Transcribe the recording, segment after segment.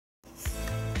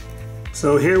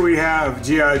So here we have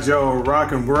G.I. Joe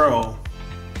Rock and Roll.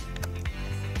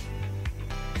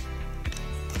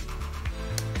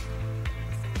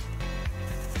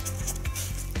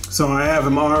 So I have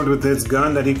him armed with this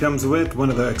gun that he comes with, one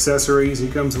of the accessories he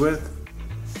comes with.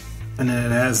 And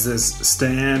then it has this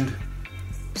stand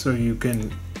so you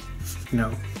can,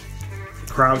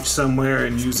 crouch somewhere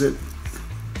and use it.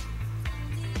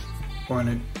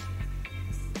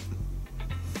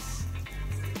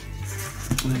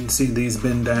 And you see these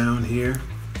bend down here.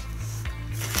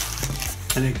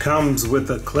 And it comes with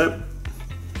a clip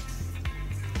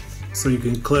so you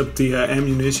can clip the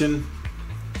ammunition.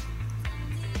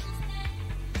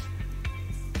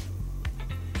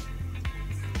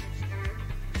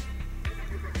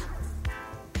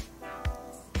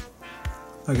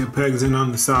 Like it pegs in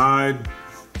on the side,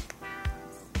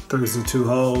 throws the two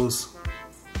holes.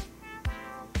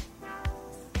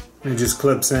 It just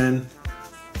clips in.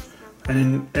 And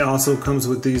then it also comes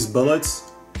with these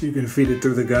bullets. You can feed it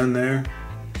through the gun there.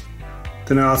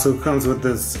 Then it also comes with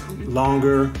this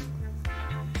longer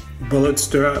bullet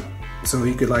strap, so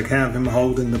he could have him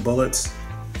holding the bullets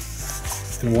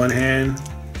in one hand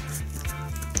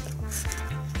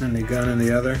and the gun in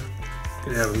the other. You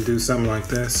could have him do something like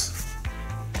this.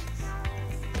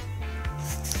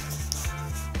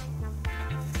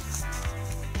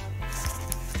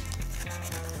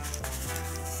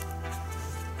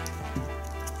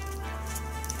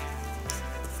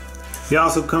 He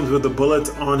also comes with the bullets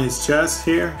on his chest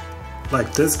here.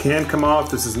 Like this can come off.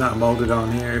 This is not molded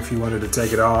on here. If you wanted to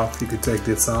take it off, you could take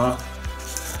this off.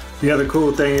 The other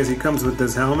cool thing is he comes with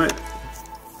this helmet.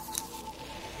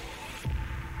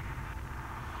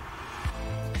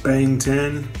 Bang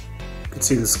 10. You can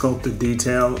see the sculpted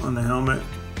detail on the helmet.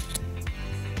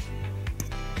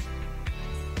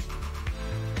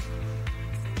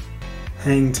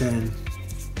 Hang 10.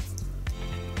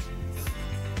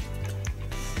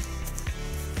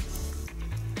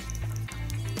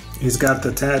 He's got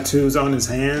the tattoos on his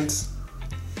hands.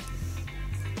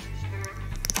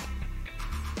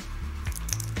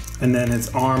 And then his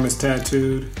arm is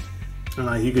tattooed.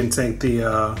 And you can take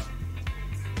the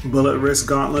bullet wrist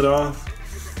gauntlet off.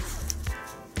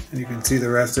 And you can see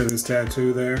the rest of his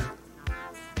tattoo there.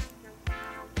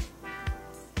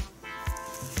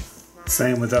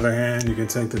 Same with the other hand. You can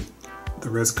take the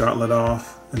wrist gauntlet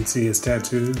off and see his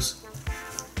tattoos.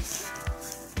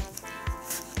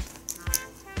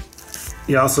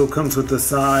 He also comes with the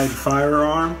side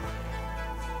firearm.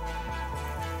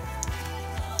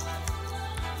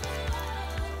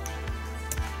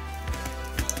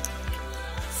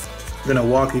 Then a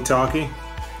walkie-talkie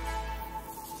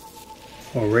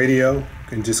or radio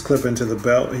can just clip into the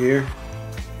belt here,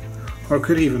 or it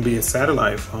could even be a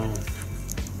satellite phone.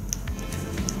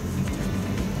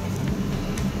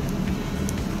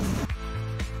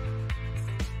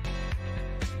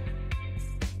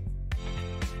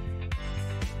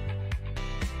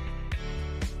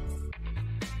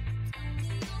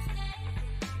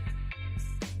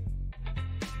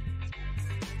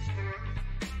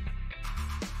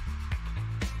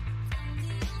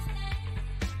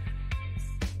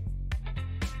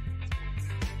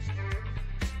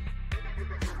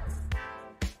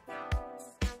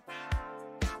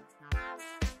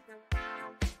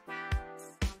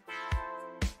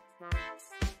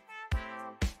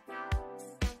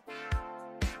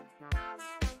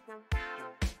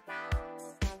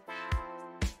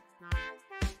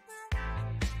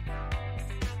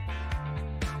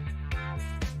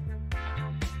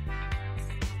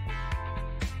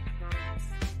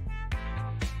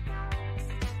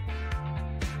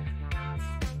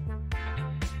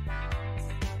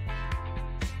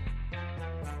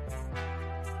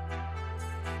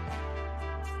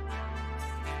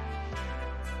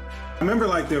 I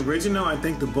remember the original, I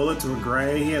think the bullets were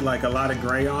gray. He had a lot of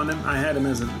gray on him. I had him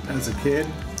as a kid,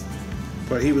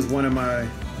 but he was one of my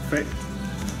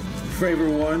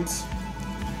favorite ones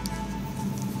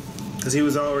because he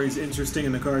was always interesting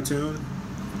in the cartoon.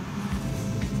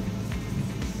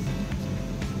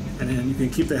 And then you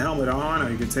can keep the helmet on or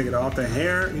you can take it off. The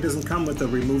hair, he doesn't come with a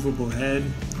removable head.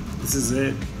 This is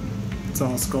it. It's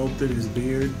all sculpted, his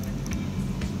beard.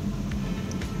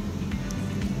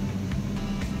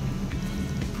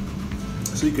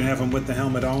 So you can have them with the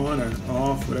helmet on or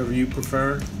off, whatever you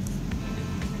prefer.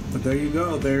 But there you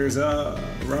go, there's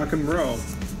Rock and Roll.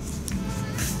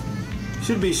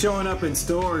 Should be showing up in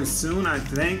stores soon, I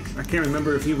think. I can't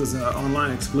remember if he was online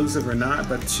exclusive or not,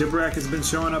 but Shipwreck has been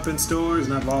showing up in stores,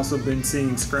 and I've also been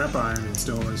seeing Scrap Iron in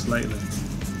stores lately.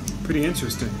 Pretty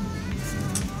interesting.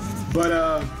 But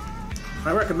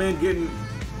I recommend getting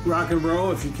Rock and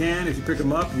Roll if you can. If you pick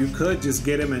them up, you could just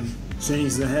get them and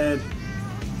change the head,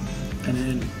 and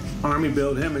then army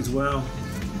build him as well.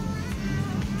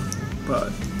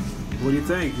 But what do you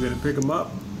think? You gonna pick him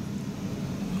up?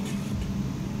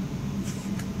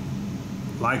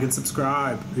 Like and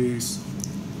subscribe. Peace.